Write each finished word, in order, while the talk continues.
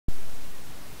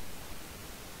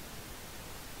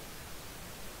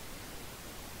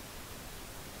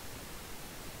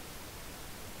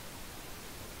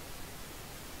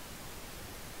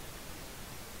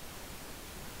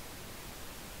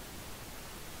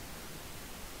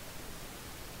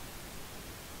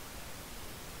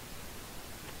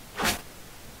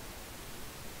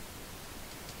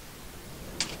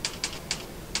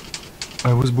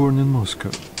I was born in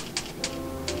Moscow,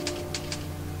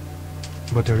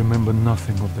 but I remember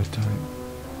nothing of that time.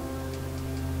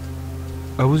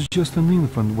 I was just an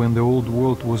infant when the old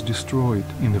world was destroyed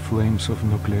in the flames of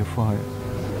nuclear fire.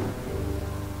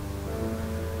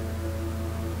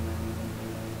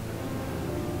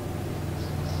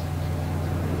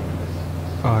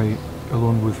 I,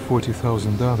 along with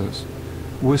 40,000 others,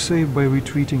 were saved by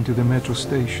retreating to the metro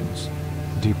stations,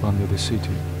 deep under the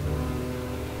city.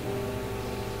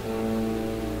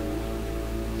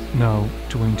 Now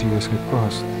 20 years had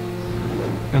passed,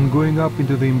 and going up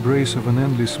into the embrace of an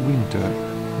endless winter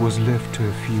was left to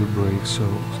a few brave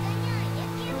souls.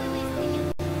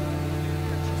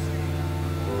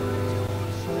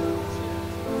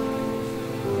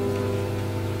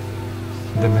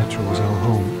 The metro was our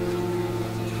home,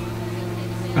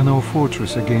 and our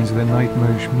fortress against the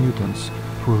nightmarish mutants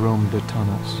who roamed the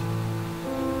tunnels.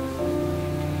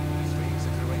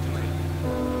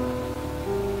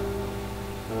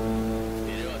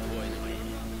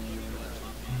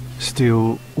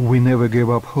 Still, we never gave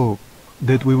up hope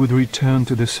that we would return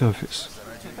to the surface.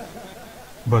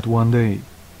 But one day,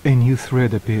 a new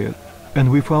threat appeared,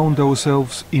 and we found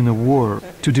ourselves in a war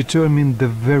to determine the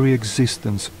very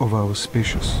existence of our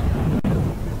species.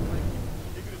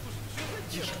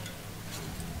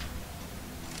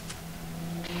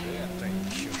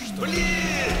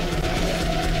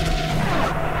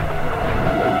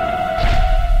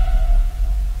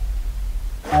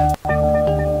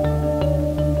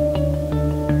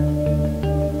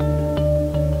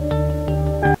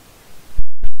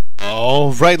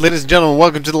 Alright, ladies and gentlemen,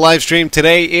 welcome to the live stream.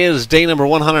 Today is day number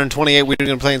 128. We're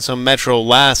going to be playing some Metro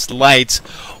Last Light.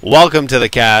 Welcome to the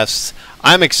cast.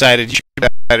 I'm excited. You should be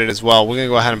excited as well. We're going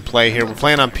to go ahead and play here. We're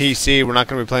playing on PC. We're not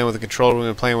going to be playing with a controller. We're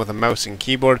going to be playing with a mouse and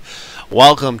keyboard.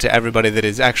 Welcome to everybody that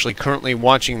is actually currently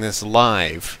watching this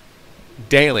live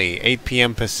daily, 8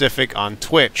 p.m. Pacific on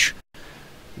Twitch.tv/A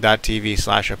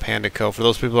Panda Co. For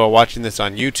those people who are watching this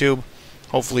on YouTube,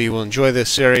 hopefully you will enjoy this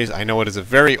series. I know it is a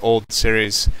very old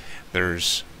series.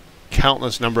 There's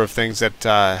countless number of things that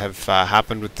have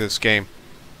happened with this game.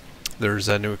 There's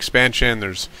a new expansion,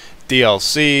 there's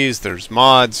DLCs, there's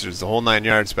mods, there's the whole 9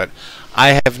 yards, but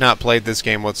I have not played this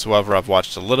game whatsoever. I've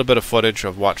watched a little bit of footage,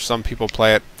 I've watched some people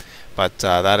play it, but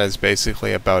that is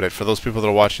basically about it. For those people that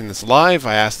are watching this live,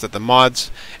 I ask that the mods,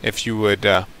 if you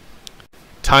would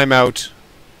time out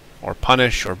or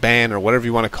punish or ban or whatever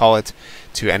you want to call it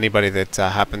to anybody that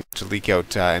happens to leak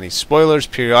out any spoilers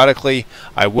periodically.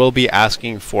 I will be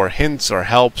asking for hints or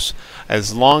helps,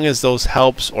 as long as those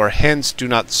helps or hints do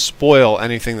not spoil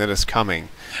anything that is coming.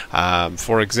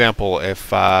 For example,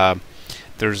 if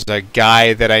there's a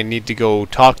guy that I need to go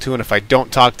talk to, and if I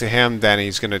don't talk to him, then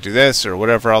he's going to do this or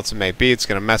whatever else it may be. It's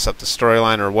going to mess up the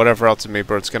storyline or whatever else it may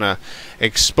be. Or it's going to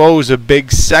expose a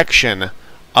big section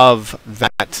of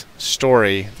that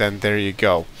story. Then there you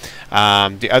go.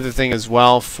 The other thing as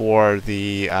well, for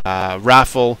the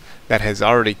raffle that has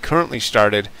already currently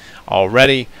started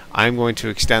already, I'm going to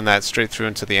extend that straight through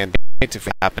until the end. If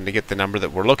we happen to get the number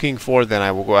that we're looking for, then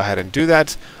I will go ahead and do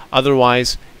that.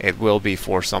 Otherwise, it will be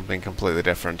for something completely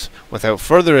different. Without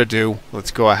further ado,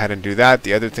 let's go ahead and do that.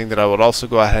 The other thing that I would also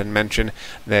go ahead and mention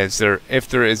is if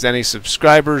there is any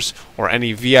subscribers or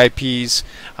any VIPs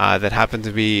that happen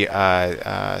to be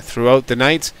throughout the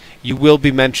night, you will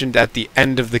be mentioned at the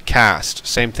end of the cast.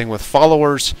 Same thing with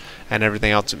followers and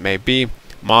everything else it may be.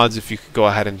 Mods, if you could go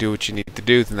ahead and do what you need to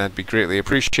do, then that'd be greatly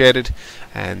appreciated.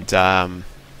 And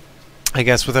I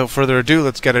guess without further ado,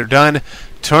 let's get it done.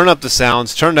 Turn up the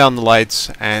sounds, turn down the lights,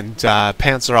 and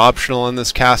pants are optional in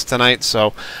this cast tonight.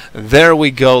 So there we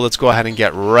go. Let's go ahead and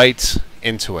get right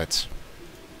into it.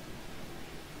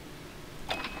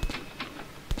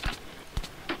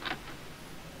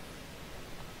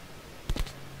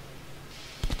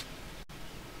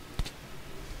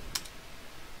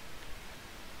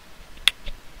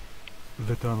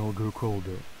 The tunnel grew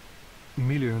colder.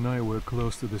 Millie and I were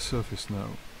close to the surface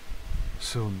now.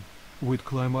 Soon, we'd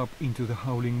climb up into the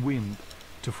howling wind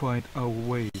to fight our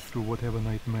way through whatever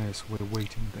nightmares were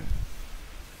waiting there.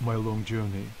 My long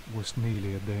journey was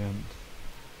nearly at the end,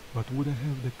 but would I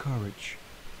have the courage,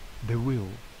 the will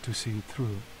to see it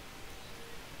through?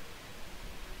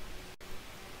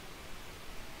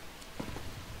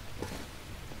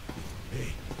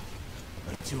 Hey,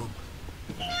 Artyom.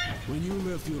 When you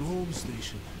left your home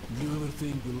station, did you ever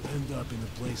think we'll end up in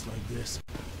a place like this?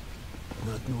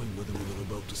 Not knowing whether we were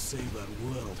about to save our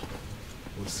world,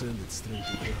 or send it straight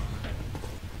to hell.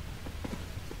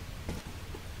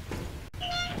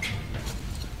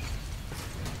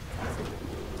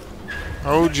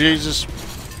 Oh, Jesus.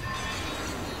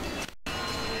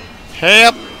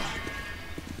 Help!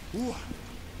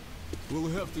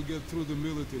 have to get through the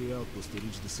military outpost to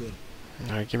reach the surface.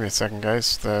 Alright, give me a second,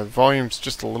 guys. The volume's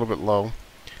just a little bit low.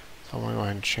 So I'm going to go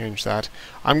ahead and change that.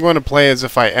 I'm going to play as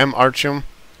if I am Artyom.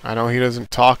 I know he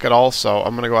doesn't talk at all, so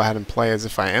I'm going to go ahead and play as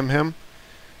if I am him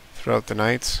throughout the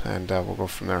night, and we'll go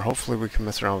from there. Hopefully we can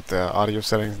mess around with the audio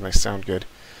settings and they sound good.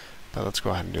 But let's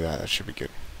go ahead and do that. That should be good.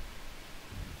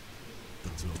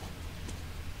 That's all.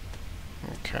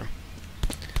 Okay.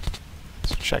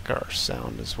 Let's check our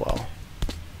sound as well.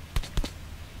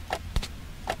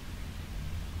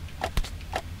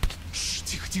 Shh,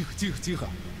 тихо.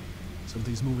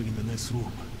 Something's moving in the next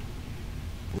room.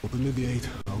 Open the gate,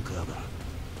 I'll cover.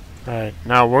 Alright,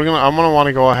 now I'm gonna want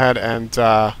to go ahead and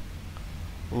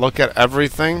look at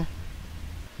everything.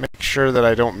 Make sure that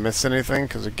I don't miss anything,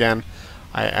 because again,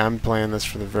 I am playing this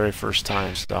for the very first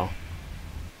time, so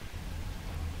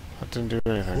that didn't do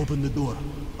anything. Open the door,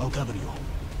 I'll cover you.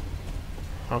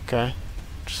 Okay.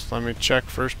 Just let me check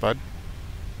first, bud.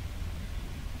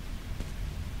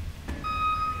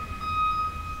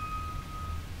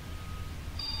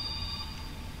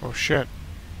 Oh shit.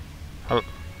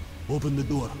 Open the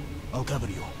door, I'll cover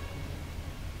you.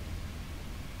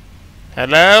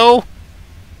 Hello?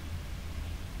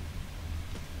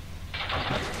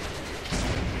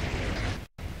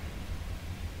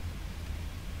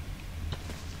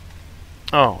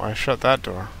 Oh, I shut that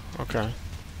door. Okay.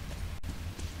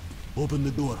 Open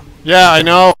the door. Yeah, I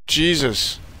know.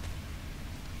 Jesus.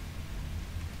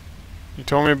 You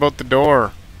told me about the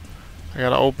door. I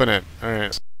gotta open it.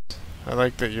 Alright. I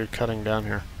like that you're cutting down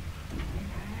here.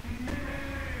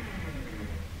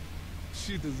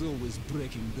 Shit is always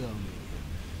breaking down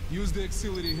here. Use the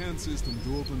auxiliary hand system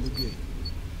to open the gate.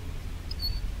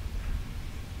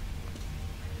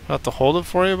 Have to hold it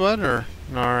for you, bud, or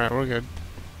no? All right, we're good.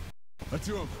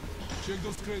 Artyom, check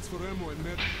those crates for ammo and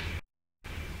med.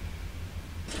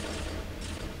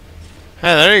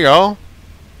 Hey, there you go.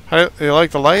 How, you like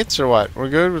the lights or what? We're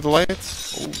good with the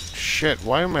lights? Oh shit!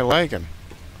 Why am I lagging?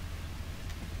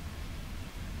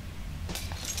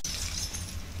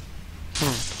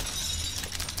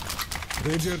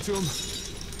 Ready, Artyom?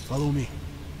 Follow me.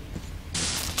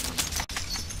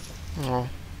 Oh.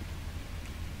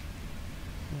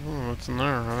 What's in there?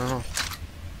 I don't know.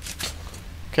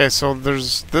 Okay, so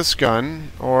there's this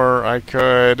gun, or I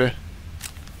could...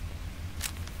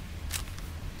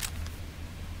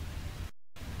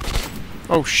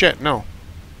 Oh shit, no.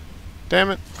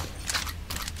 Damn it.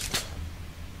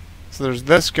 So there's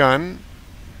this gun.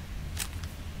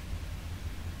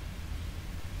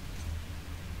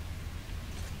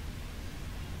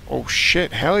 Oh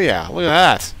shit, hell yeah, look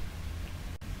at that.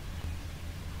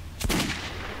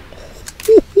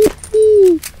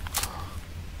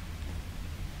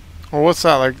 Well, what's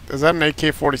that, like, is that an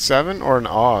AK-47 or an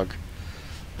AUG?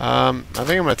 I think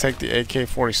I'm going to take the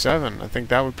AK-47. I think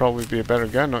that would probably be a better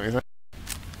gun, don't you think?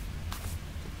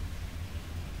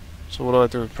 So what do I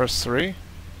do, press 3?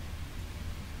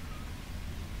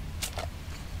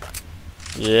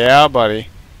 Yeah, buddy.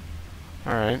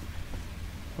 Alright.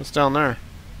 What's down there?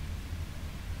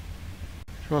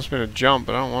 She wants me to jump,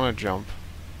 but I don't want to jump.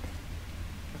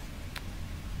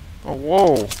 Oh,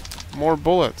 whoa! More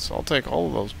bullets. I'll take all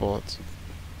of those bullets.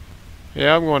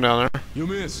 Yeah, I'm going down there. You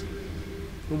missed.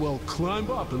 Well, climb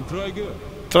up and try again.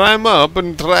 Climb up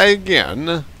and try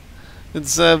again.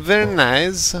 It's very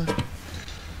nice.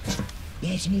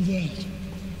 Let's move out.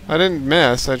 I didn't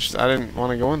miss. I didn't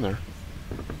want to go in there.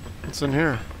 What's in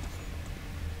here?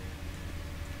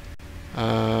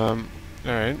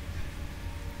 Alright.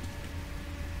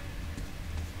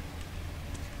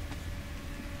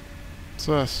 What's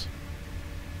this?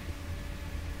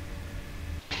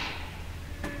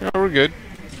 Yeah, we're good.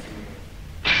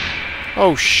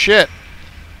 Oh shit!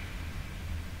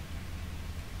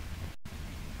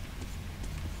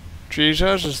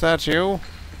 Jesus, is that you?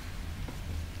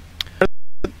 I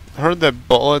heard that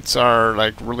bullets are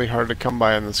like really hard to come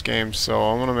by in this game, so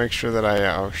I want to make sure that I.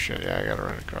 Oh shit! Yeah, I gotta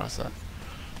run across that.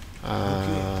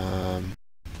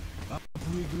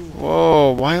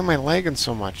 Whoa! Why am I lagging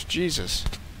so much? Jesus!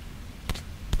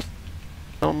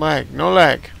 Don't lag. No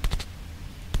lag.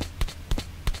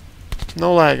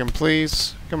 No lagging,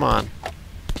 please. Come on.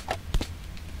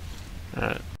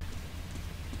 Alright.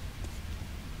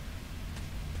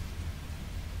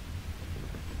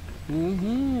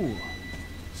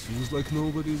 Seems like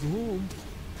nobody's home.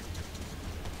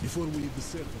 Before we leave the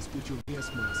surface, put your gas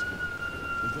mask on.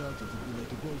 Without it, it'll be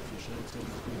like a goldfish outside the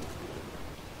gate.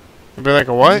 It'll be like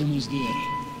a what? Almost there.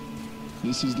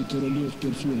 This is the Korolev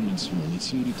performance hall. It's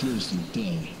very close to the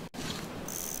tower.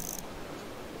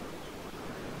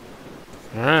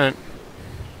 Alright.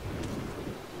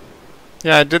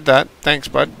 Yeah, I did that. Thanks,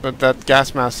 bud. But that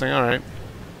gas mask thing, alright.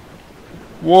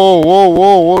 Whoa, whoa,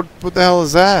 whoa, what the hell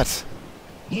is that?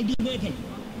 Load the weapon.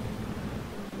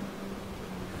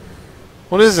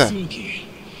 What is that? Suki,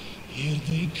 here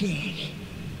they come.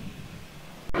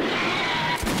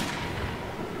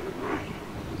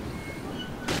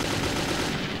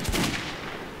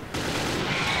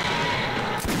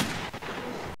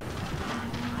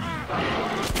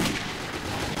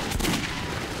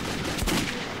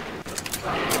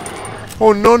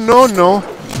 Oh, no, no, no.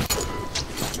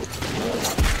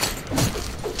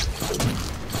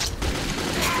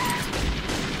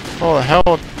 Oh, the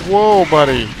hell. Whoa,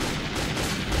 buddy.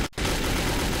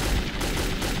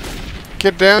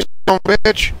 Get down, you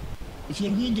bitch. If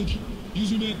you're wounded,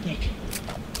 use your backpack.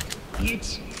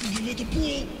 Let's give it a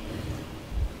pull.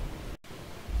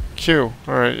 Q.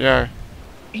 Alright, yeah.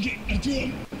 Okay,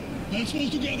 Artyom, let's pull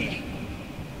together.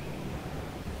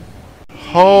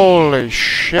 Holy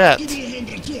shit. Give me a hand,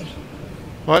 Artyom.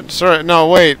 What? Sorry, no,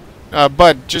 wait.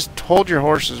 Bud, just hold your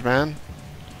horses, man.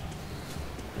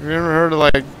 Have you ever heard of,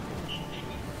 like...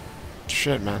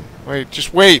 Shit, man. Wait,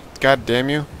 just wait. God damn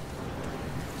you.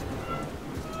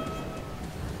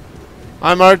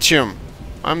 I'm Artyom.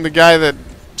 I'm the guy that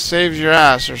saves your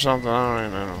ass or something. I don't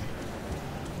even know.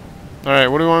 Alright,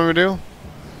 what do you want me to do?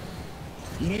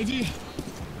 You ready?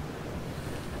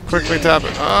 Quickly tap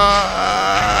it.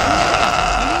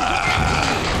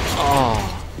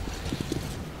 Oh.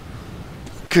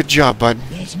 Good job, bud.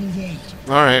 Let's move on.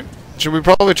 Alright. Should we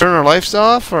probably turn our lights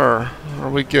off, or are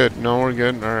we good? No, we're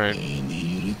good. Alright. And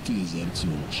here it is,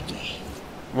 Artyomshka.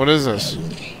 What is this?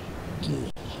 Go.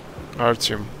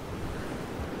 Artyom.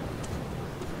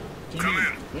 Come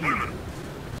in. Woman.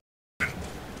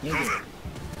 Over.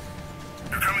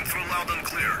 You're coming through loud and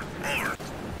clear. Over.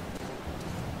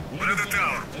 We're at the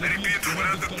tower. I repeat, we're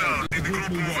at the tower. Did the group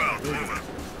move out? Over.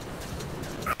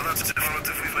 Well, that's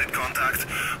affirmative. We've made contact.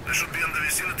 They should be in the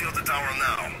vicinity of the tower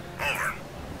now. Over.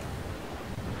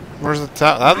 Where's the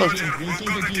tower? That looks... We'll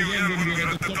contact you again when we're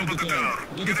at the top of the tower.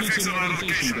 Get a fix on our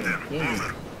location then.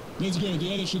 Over. Let's go,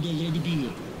 the others should already be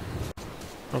here.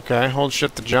 Okay, hold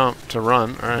shift to jump, to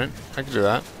run. Alright, I can do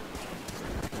that.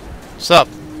 What's up?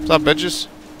 What's up, bitches?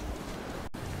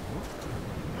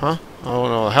 Huh? Oh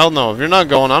no, hell no. If you're not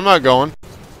going, I'm not going.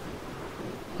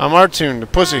 I'm Artyom, the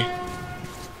pussy.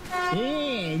 Oh,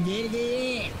 and there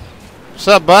they are. What's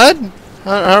up, bud?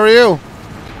 How are you?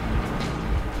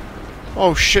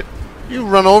 Oh shit. You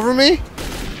run over me?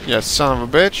 You son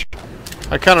of a bitch.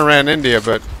 I kinda ran into you,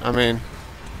 but, I mean...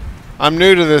 I'm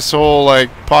new to this whole, like,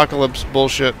 apocalypse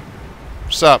bullshit.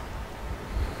 What's up?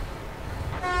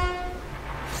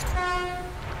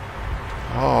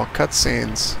 Oh,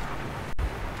 cutscenes.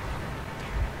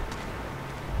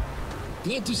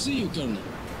 Glad to see you, Colonel.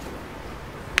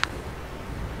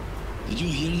 Did you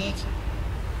hear that?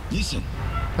 Listen.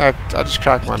 I just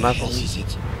cracked my What the hell knuckles. is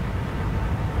it?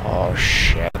 Oh,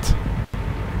 shit.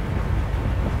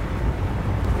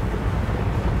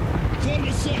 Form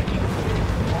a circle.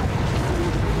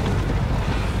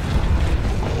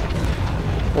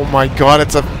 Oh my god,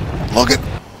 it's a... Look at...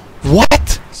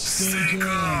 What? Stay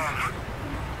calm.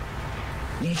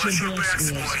 Watch Watch your your backs,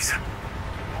 backs, boys. boys.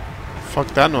 Fuck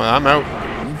that noise, I'm out.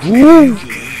 Okay.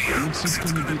 Looks it's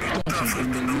gonna be tough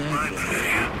in the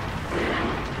library.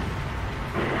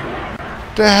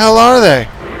 The hell are they?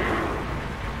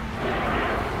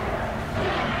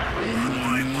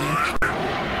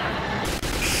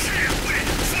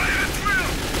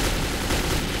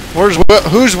 Where's Will?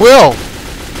 Who's Will?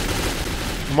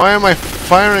 Why am I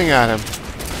firing at him?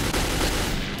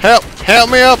 Help! Help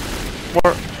me up!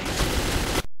 Where?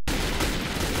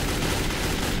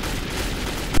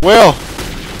 Will!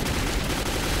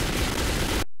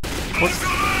 What?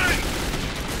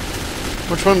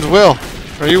 Which one's Will?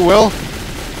 Are you Will?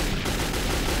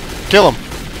 Kill him!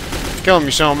 Kill him,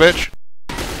 you son of a bitch!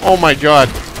 Oh my god!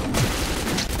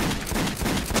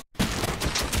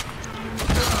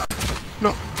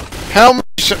 No! Help me!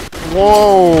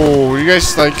 Whoa! You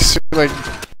guys like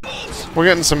we're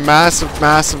getting some massive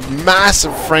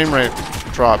frame rate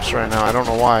drops right now. I don't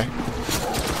know why.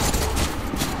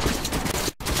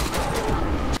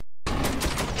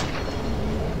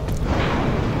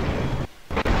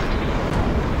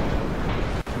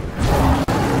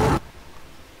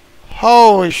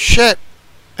 Holy shit!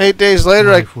 8 days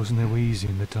later, Life was never easy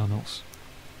in the tunnels,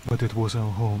 but it was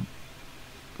our home.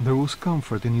 There was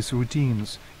comfort in its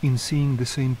routines, in seeing the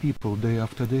same people day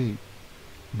after day.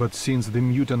 But since the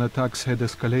mutant attacks had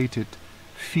escalated,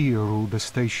 fear ruled the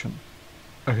station.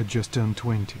 I had just turned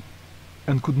 20,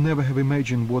 and could never have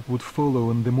imagined what would follow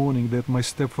on the morning that my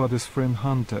stepfather's friend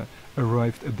Hunter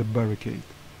arrived at the barricade.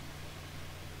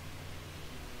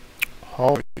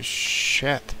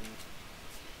 shit.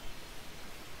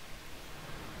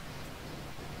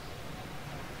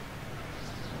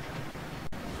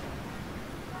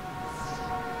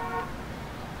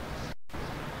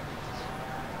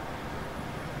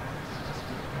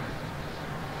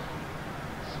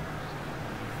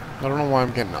 I don't know why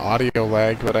I'm getting audio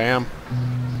lag, but I am.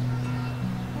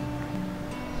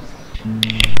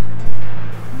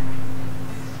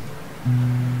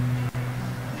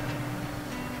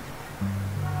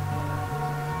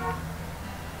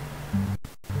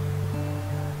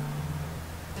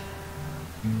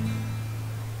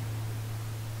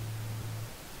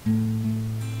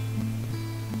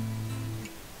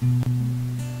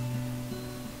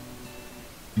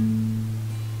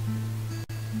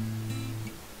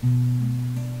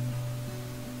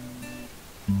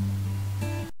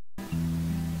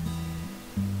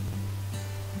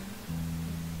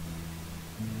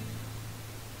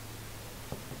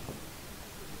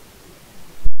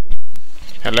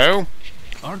 Hello?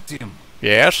 Artyom,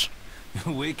 Yes?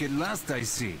 awake at last, I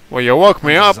see. Well, you woke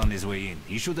me up. He's on his way in.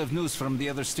 He should have news from the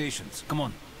other stations. Come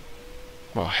on.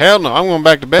 Well, hell no. I'm going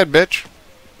back to bed, bitch.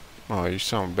 Oh, you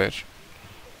son of a bitch.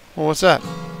 Well, what's that?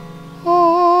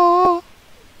 Oh.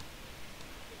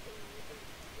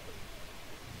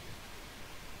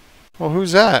 Well,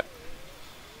 who's that?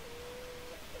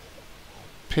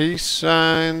 Peace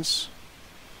signs.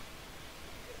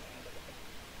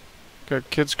 Got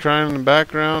kids crying in the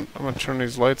background. I'm going to turn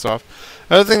these lights off.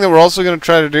 Another thing that we're also going to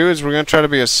try to do is we're going to try to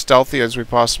be as stealthy as we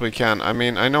possibly can. I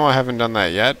mean, I know I haven't done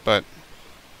that yet, but...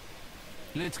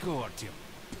 Let's go, Artyom.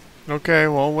 Okay,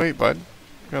 well, wait, bud.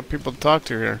 Got people to talk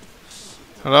to here.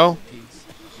 Hello?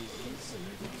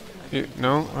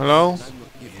 No? Hello?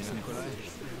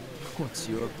 What's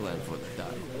your plan for the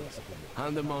time?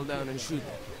 Hunt them all down and shoot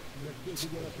them.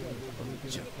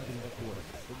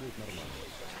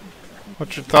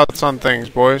 What's your thoughts on things,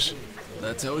 boys?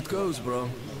 That's how it goes, bro.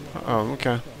 Oh,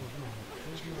 okay.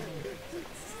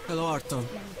 Hello, Artyom.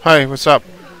 Hi, what's up?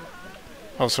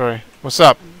 Oh, sorry. What's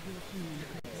up?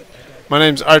 My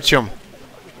name's Artyom.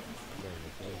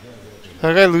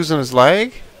 That guy losing his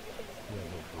leg?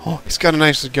 Oh, he's got a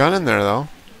nice gun in there, though.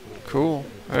 Cool.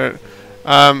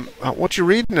 What you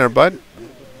reading there, bud?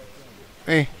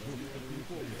 Hey.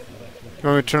 You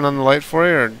want me to turn on the light for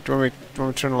you, or do you want me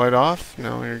to turn the light off?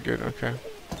 No, you're good. Okay.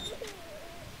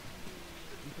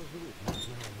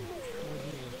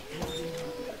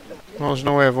 Well, there's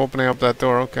no way of opening up that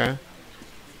door. Okay.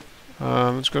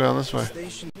 Let's go down this way.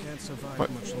 Station can't survive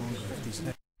What? much longer if these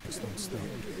networks don't stop.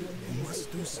 We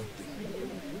must do something.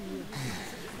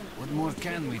 What more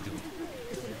can we do?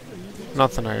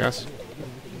 Nothing, I guess.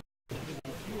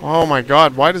 Oh my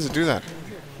god, why does it do that?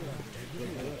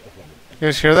 You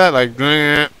guys hear that? Like,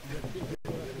 bleh.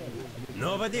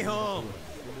 Nobody home.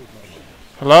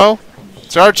 Hello?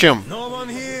 It's Artyom. No one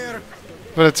here.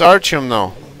 But it's Artyom,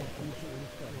 though.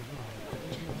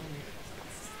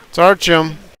 It's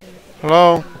Artyom.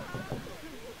 Hello?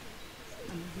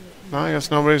 No, I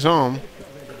guess nobody's home.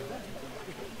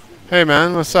 Hey,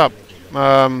 man, what's up?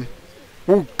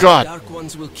 Oh, God. Dark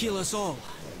ones will kill us all.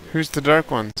 Who's the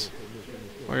dark ones?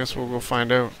 Well, I guess we'll go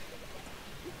find out.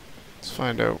 Let's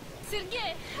find out.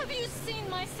 Sergei, have you seen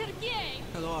my Sergei?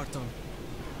 Hello, Artyom.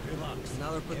 Relax.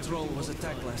 Another patrol was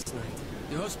attacked last night.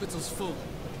 The hospital's full.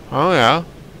 Oh, yeah.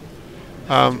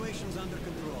 Situation's under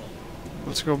control.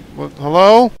 Let's go.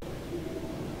 Hello?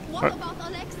 What about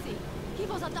Alexei? He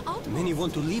was at the outpost. Many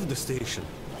want to leave the station.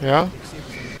 Yeah?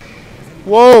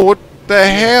 Whoa, what the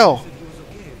hell?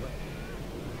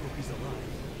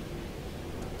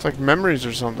 It's like memories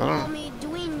or something. I don't know. Mommy, do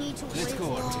we need to Let's go,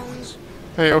 Artyom.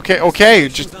 Hey, okay,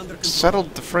 just settle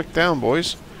the frick down,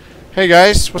 boys. Hey,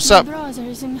 guys, what's up?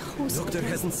 Brothers in hospital. Doctor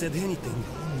hasn't said anything.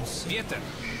 Peter,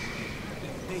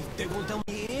 They won't tell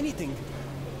me anything.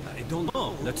 I don't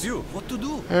know. That's you. What to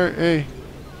do? Hey.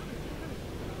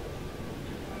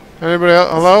 Anybody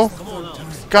else? Hello?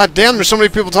 God damn, there's so many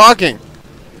people talking.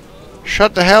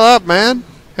 Shut the hell up, man.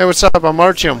 Hey, what's up? I'm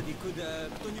Artyom.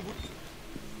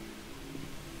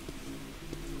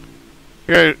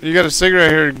 You got a cigarette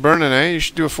here burning, eh? You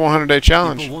should do a 400-day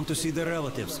challenge. People want to see their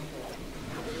relatives.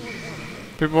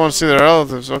 People want to see their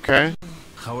relatives, okay.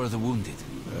 how are the wounded?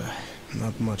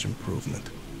 Not much improvement.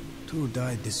 2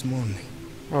 died this morning.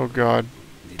 Oh, God.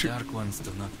 The dark ones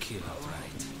do not kill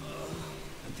outright,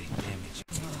 but they damage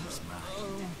one's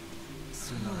mind.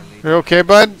 Sooner or later, You okay,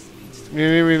 bud?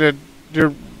 You need me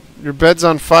to... Your bed's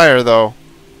on fire, though.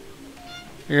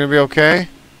 You gonna be okay?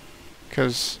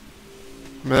 Because...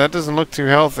 I mean, that doesn't look too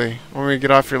healthy. Want me to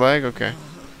get off your leg? Okay.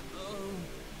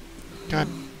 God.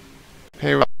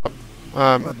 Hey,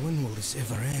 But when will this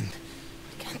ever end?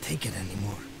 I can't take it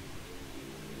anymore.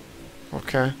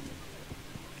 Okay.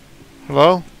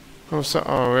 Hello? Oh, we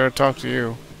gotta talk to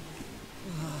you.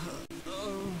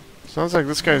 Sounds like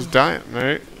this guy's dying,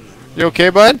 right? You okay,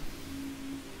 bud?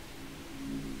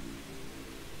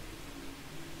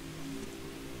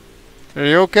 Are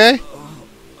you okay?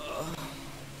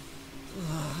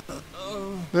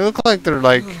 They look like they're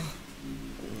like...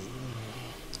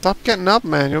 Stop getting up,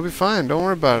 man. You'll be fine. Don't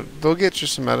worry about it. They'll get you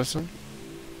some medicine.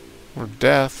 Or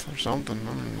death or something. I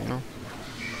don't know.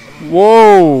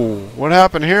 Whoa! What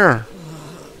happened here?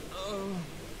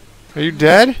 Are you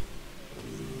dead?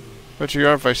 Bet you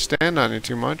are if I stand on you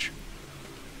too much.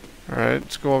 Alright,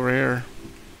 let's go over here.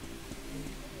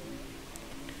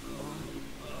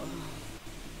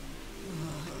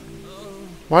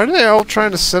 Why are they all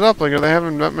trying to sit up? Like, are they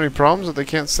having that many problems that they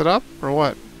can't sit up? Or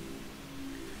what?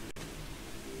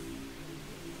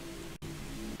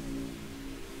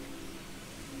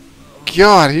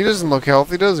 God, he doesn't look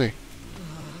healthy, does he?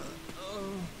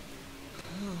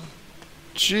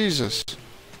 Jesus.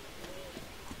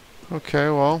 Okay,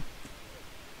 well.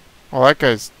 Oh, that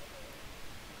guy's...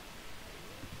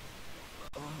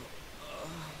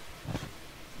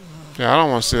 Yeah, I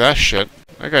don't want to see that shit.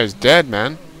 That guy's dead,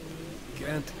 man.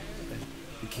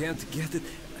 I can't get it.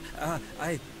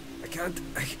 I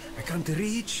can't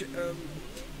reach.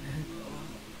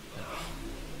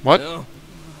 What? No.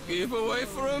 Keep away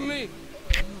from me.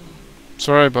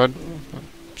 Sorry, bud.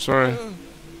 Sorry.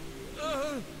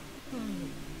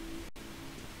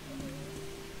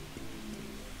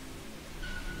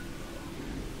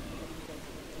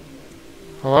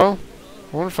 Hello?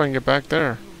 I wonder if I can get back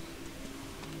there.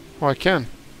 Oh, I can.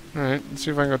 Alright, let's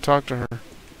see if I can go talk to her.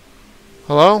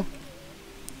 Hello?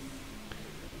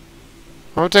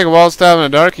 I'm gonna take a wild stab in the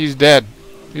dark. He's dead.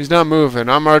 He's not moving.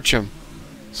 I'm Archim.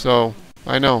 So,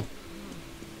 I know.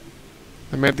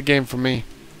 They made the game for me.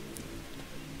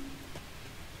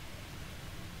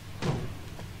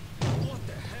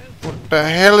 What the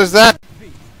hell is that?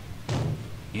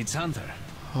 It's Hunter.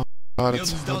 God,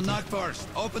 it's Mutants don't knock first.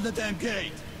 Open the damn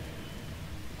gate.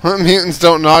 Mutants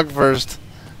don't knock first.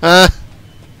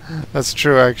 That's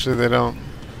true, actually, they don't.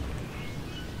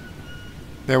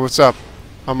 Yeah, what's up?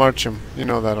 I'm Archim. You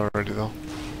know that already, though.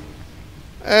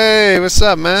 Hey, what's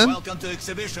up, man? Welcome to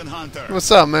Exhibition Hunter. What's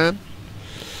up, man?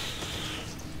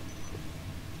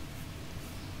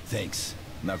 Thanks.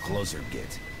 Now closer,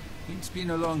 Git. It's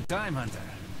been a long time, Hunter.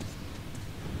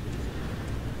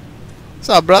 What's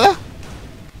up, brother?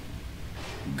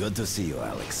 Good to see you,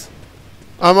 Alex.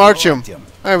 I'm Archim.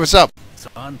 Hey, what's up? So,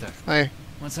 Hunter, Hey.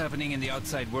 what's happening in the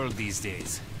outside world these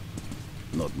days?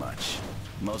 Not much.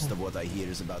 Most of what I hear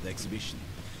is about the exhibition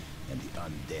and the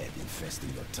undead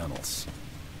infesting your tunnels.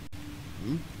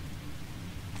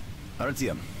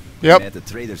 Artyom. Yep. I met a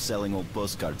trader selling old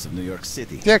postcards of New York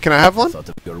City. Yeah, can I have one? Thought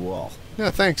of your wall. Yeah,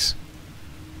 thanks.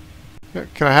 Yeah,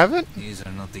 can I have it? These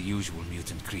are not the usual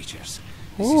mutant creatures.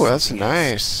 Ooh, that's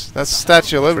nice. That's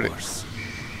Statue of Liberty.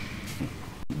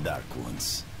 Dark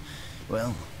ones.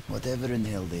 Well, whatever in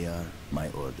hell they are, my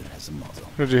order has a motto.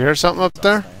 Did you hear something up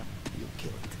there? You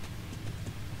kill it.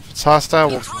 If it's hostile,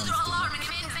 we'll...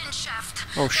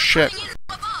 Oh, shit.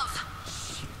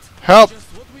 Help!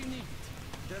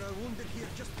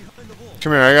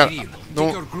 Come here, I got... Take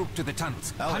Don't... your group to the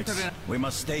tunnels. Alex, Hunter and... we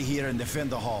must stay here and defend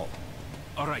the hall.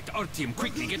 Alright, Artyom,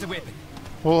 quickly, get a weapon.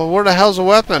 Well, where the hell's a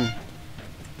weapon?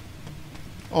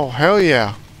 Oh, hell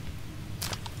yeah.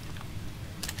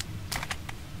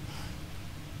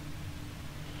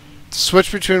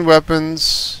 Switch between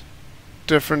weapons.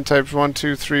 Different types. 1,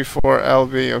 2, 3, 4,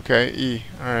 LB. Okay, E.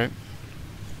 Alright.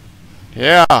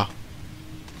 Yeah.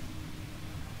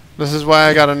 This is why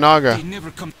I got a Naga. They never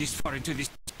come this far into this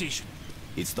station.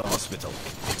 It's the hospital.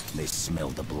 They smell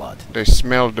the blood. They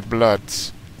smell the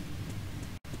bloods.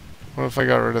 What if I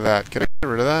got rid of that? Can I get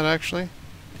rid of that, actually?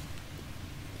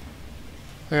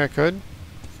 Think I could?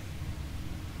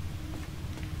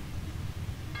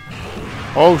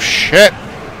 Oh, shit!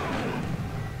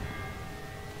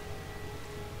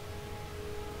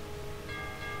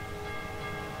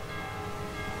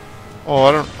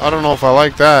 Oh, I don't know if I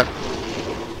like that.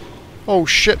 Oh,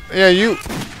 shit. Yeah, you...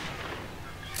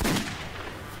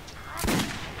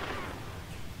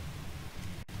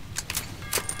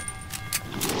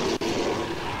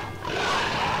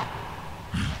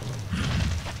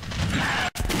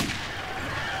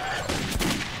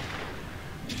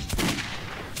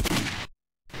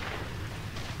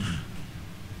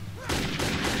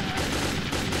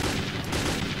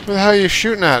 What the hell are you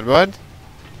shooting at, bud?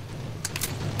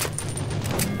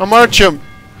 I'm Archim.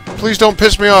 Please don't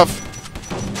piss me off.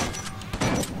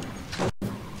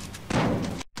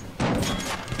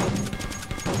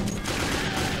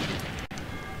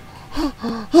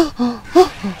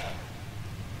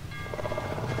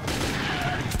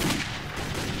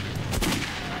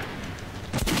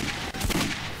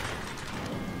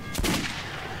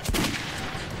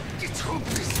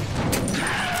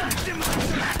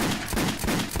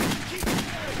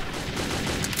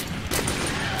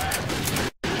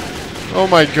 Oh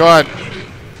my god.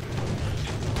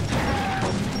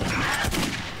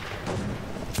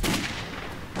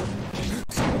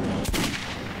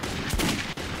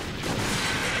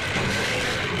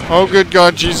 Oh good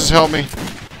God, Jesus help me.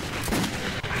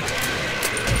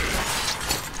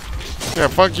 Yeah,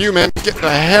 fuck you, man. Get the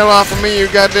hell off of me, you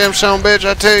goddamn son of a bitch.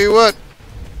 I tell you what.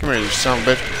 Come here, you son of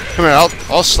a bitch. Come here,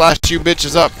 I'll slash you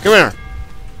bitches up. Come here.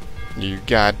 You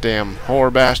goddamn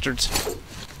whore bastards.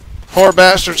 Whore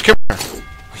bastards, come here.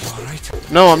 Are you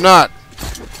alright? No, I'm not.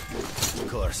 Of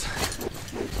course.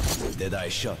 Did I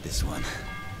shot this one?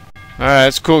 Alright,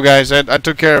 it's cool, guys. I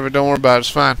took care of it. Don't worry about it. It's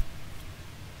fine.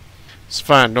 It's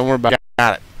fine. Don't worry about it. I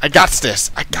got it. I got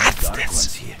this. I got Dark ones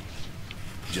this. here.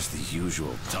 Just the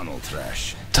usual tunnel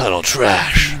trash. Tunnel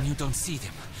trash. When you don't see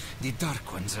them, the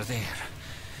dark ones are there.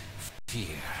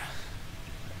 Fear.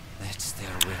 That's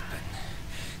their weapon.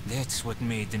 That's what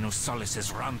made the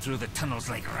Nosalises run through the tunnels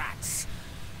like rats.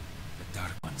 The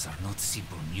dark ones are not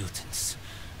simple mutants.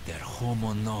 They're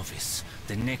Homo Novus,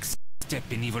 the next step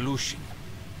in evolution.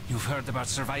 You've heard about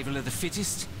survival of the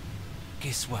fittest?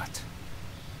 Guess what?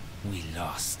 We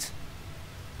lost.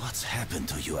 What's happened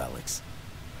to you, Alex?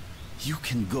 You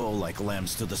can go like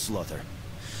lambs to the slaughter.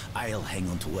 I'll hang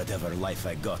on to whatever life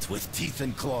I got with teeth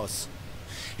and claws.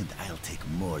 And I'll take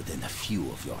more than a few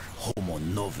of your Homo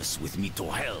Novus with me to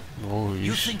hell. Oh,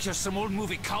 You think you're some old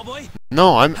movie cowboy?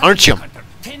 No, aren't you?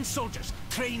 10 soldiers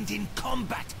trained in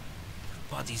combat.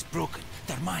 Bodies broken,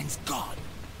 their minds gone.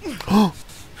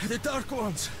 The Dark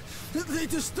Ones! They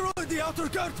destroyed the outer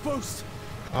guard post!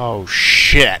 Oh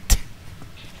shit.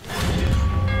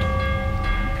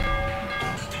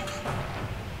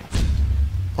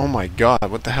 Oh my god,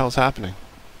 what the hell's happening?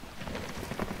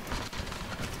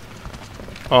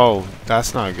 Oh,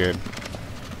 that's not good.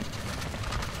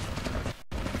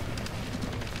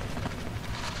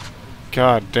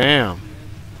 God damn.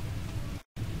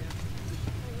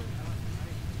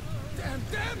 Damn,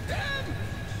 damn, damn!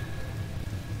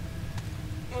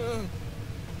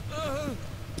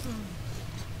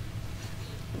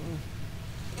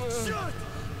 Shut!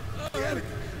 Get it!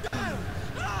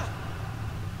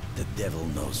 The devil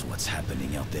knows what's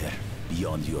happening out there,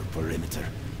 beyond your perimeter.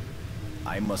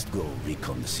 I must go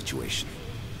recon the situation.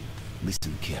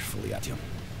 Listen carefully, Artyom.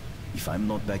 If I'm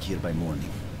not back here by morning,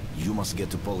 you must get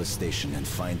to police station and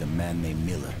find a man named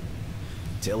Miller.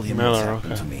 Tell him what's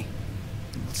happened to me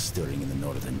and what's stirring in the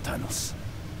northern tunnels.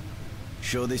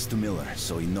 Show this to Miller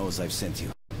so he knows I've sent you.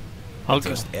 I'll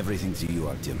trust everything to you,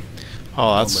 Artyom.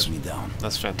 Oh, Don't that's let me down.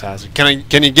 that's fantastic.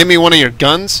 Can you give me one of your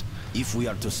guns? If we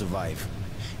are to survive,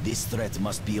 this threat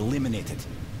must be eliminated,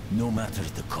 no matter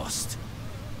the cost.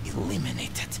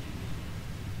 Eliminate it.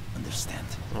 Understand?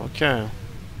 Okay.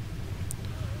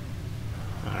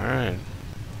 Alright.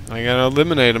 I gotta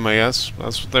eliminate him, I guess.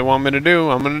 That's what they want me to do.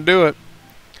 I'm gonna do it.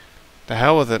 The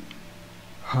hell with it.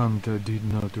 Hunter did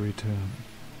not return.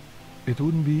 It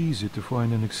wouldn't be easy to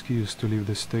find an excuse to leave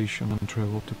the station and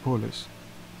travel to Polis,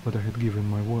 but I had given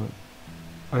my word.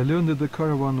 I learned that the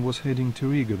caravan was heading to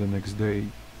Riga the next day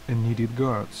and needed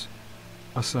guards,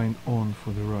 assigned on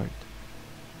for the ride.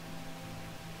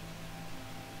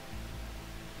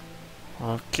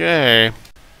 Okay.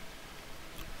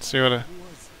 Let's see what I...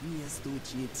 Не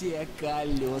стучите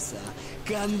колеса.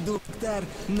 Кондуктор,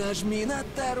 нажми на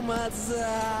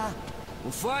тормоза.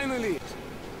 Finally!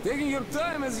 Taking your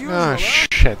time as usual, Ah,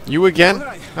 shit. You again?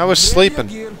 I was sleeping.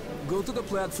 Go to the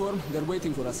platform. They're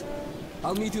waiting for us.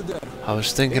 I'll meet you there. I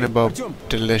was thinking about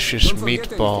delicious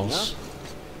meatballs.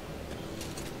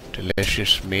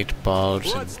 Delicious meatballs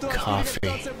and coffee.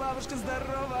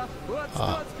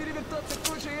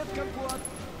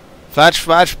 Flash,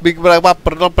 flash, big up.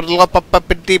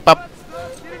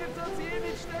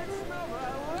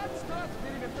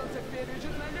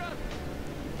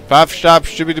 Five stop.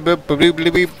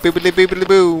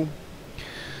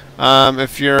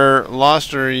 If you're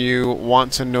lost or you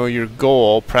want to know your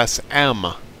goal, press M.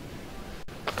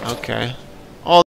 Okay.